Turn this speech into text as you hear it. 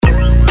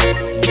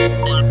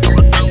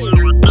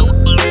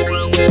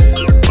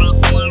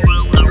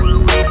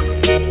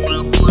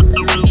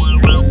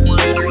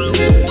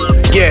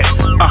Yeah,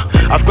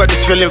 I've got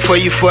this feeling for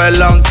you for a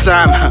long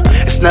time.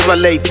 It's never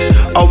late,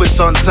 always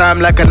on time.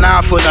 Like an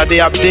iPhone, now they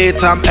update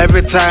time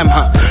every time.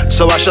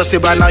 So I should say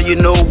by now you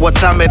know what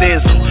time it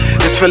is.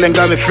 This feeling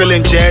got me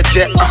feeling jet.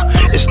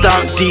 It's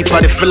down deep,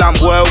 I feel I'm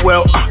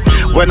well.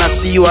 When I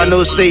see you, I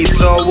know say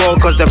it's all well.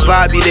 Cause the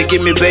vibe you they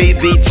give me,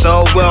 baby, it's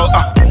all well.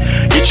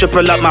 You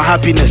triple up my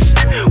happiness.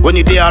 When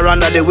you there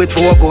around, I they wait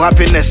for what go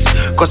happiness.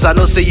 Cause I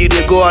know say you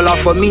they go all out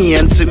for me.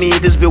 And to me,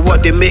 this be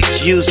what they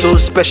make you so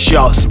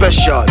special,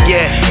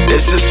 yeah.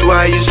 This is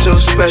why you so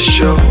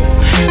special.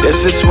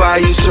 This is why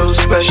you so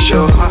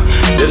special.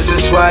 This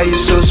is why you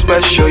so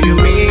special. You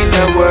mean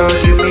the world,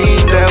 you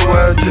mean the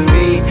world to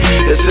me.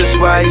 This is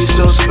why you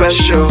so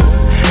special.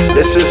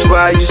 This is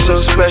why you so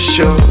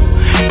special.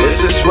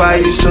 This is why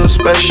you so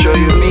special.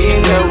 You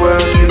mean the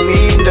world, you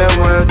mean the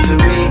world to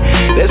me.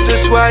 This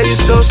is why you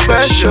so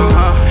special.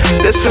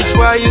 This is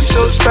why you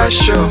so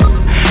special.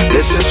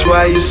 This is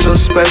why you so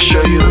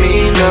special. You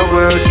mean the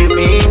world, you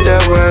mean the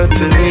world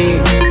to me.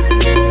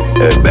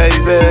 Hey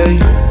baby,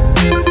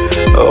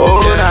 oh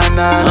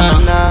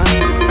na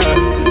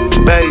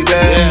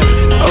baby,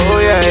 oh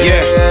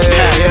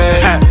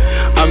yeah.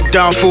 I'm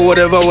down for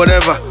whatever.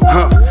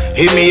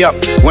 Hit me up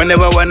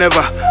whenever.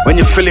 When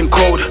you're feeling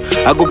cold,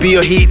 I go be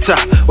your heater.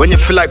 When you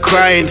feel like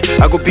crying,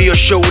 I go be your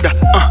shoulder.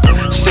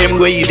 Same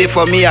way you did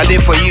for me, I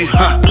did for you.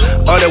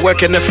 All the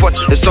work and effort,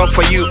 it's all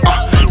for you.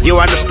 You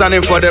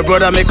understanding for the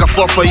brother, make a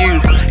fall for you.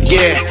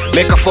 Yeah,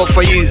 make a fall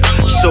for you.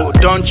 So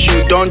don't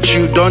you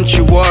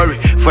worry.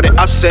 For the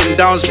ups and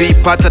downs, be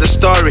part of the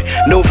story.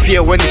 No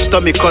fear when it's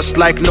stormy, cause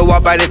like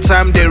Noah, by the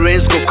time the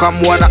rains go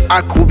come, one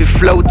ark will be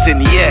floating.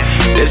 Yeah,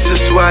 this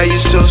is why you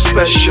so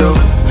special.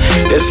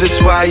 This is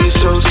why you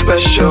so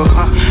special.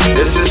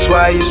 This is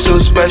why you so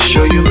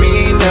special. You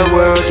mean the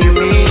world, you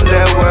mean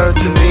the world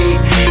to me.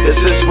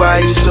 This is why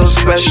you so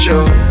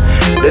special.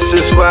 This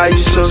is why you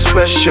so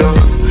special.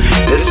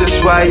 This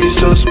is why you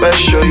so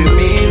special. You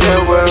mean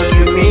the world,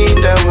 you mean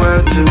the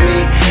world to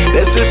me.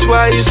 This is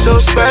why you so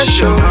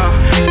special.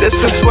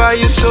 This is why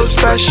you so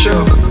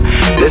special.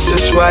 This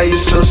is why you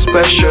so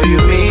special. You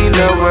mean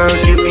the world,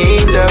 you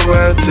mean the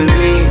world to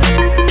me.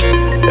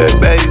 Hey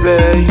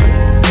baby,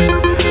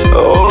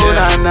 oh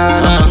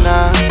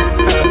na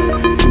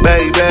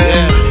baby,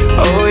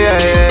 oh yeah.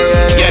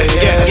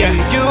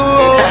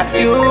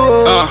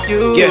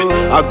 Yeah,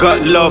 I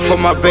got love for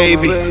my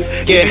baby.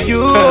 Yeah,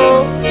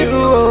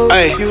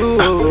 hey,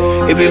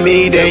 it be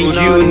me then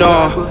you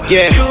know.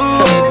 Yeah,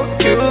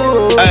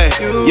 hey,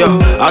 yo,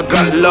 I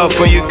got love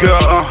for you, girl.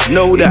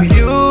 Know that.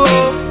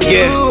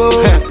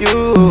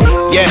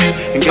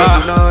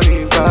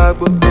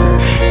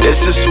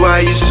 This is why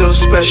you so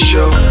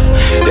special.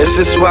 This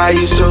is why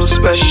you so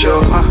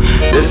special.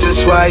 This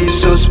is why you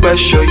so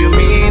special. You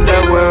mean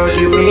the world,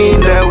 you mean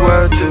the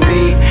world to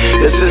me.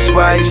 This is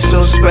why you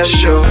so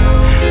special.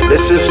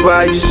 This is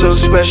why you so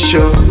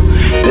special.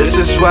 This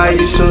is why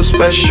you so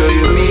special.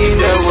 You mean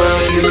the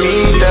world, you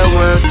mean the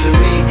world to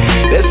me.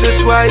 This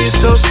is why you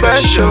so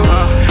special.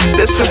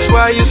 This is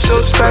why you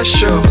so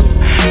special.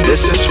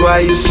 This is why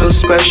you so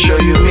special.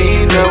 You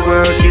mean the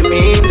world, you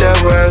mean the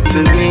world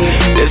to me.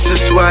 This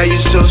is why you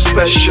so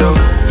special.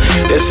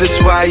 This is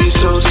why you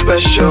so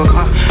special.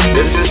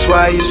 This is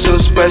why you so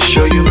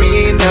special. You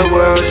mean the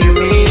world, you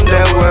mean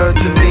the world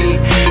to me.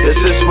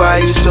 This is why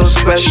you so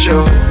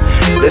special.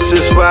 This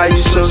is why you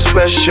so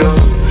special.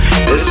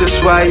 This is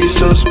why you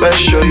so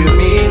special. You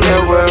mean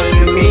the world,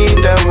 you mean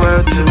the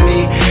world to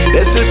me.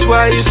 This is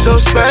why you so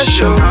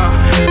special.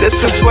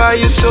 This is why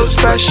you so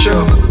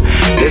special.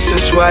 This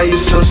is why you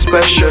so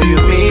special. You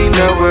mean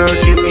the world,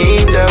 you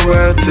mean the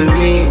world to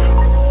me.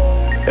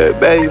 Hey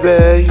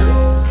baby,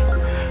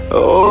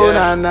 oh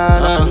na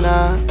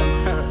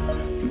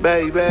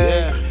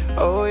baby.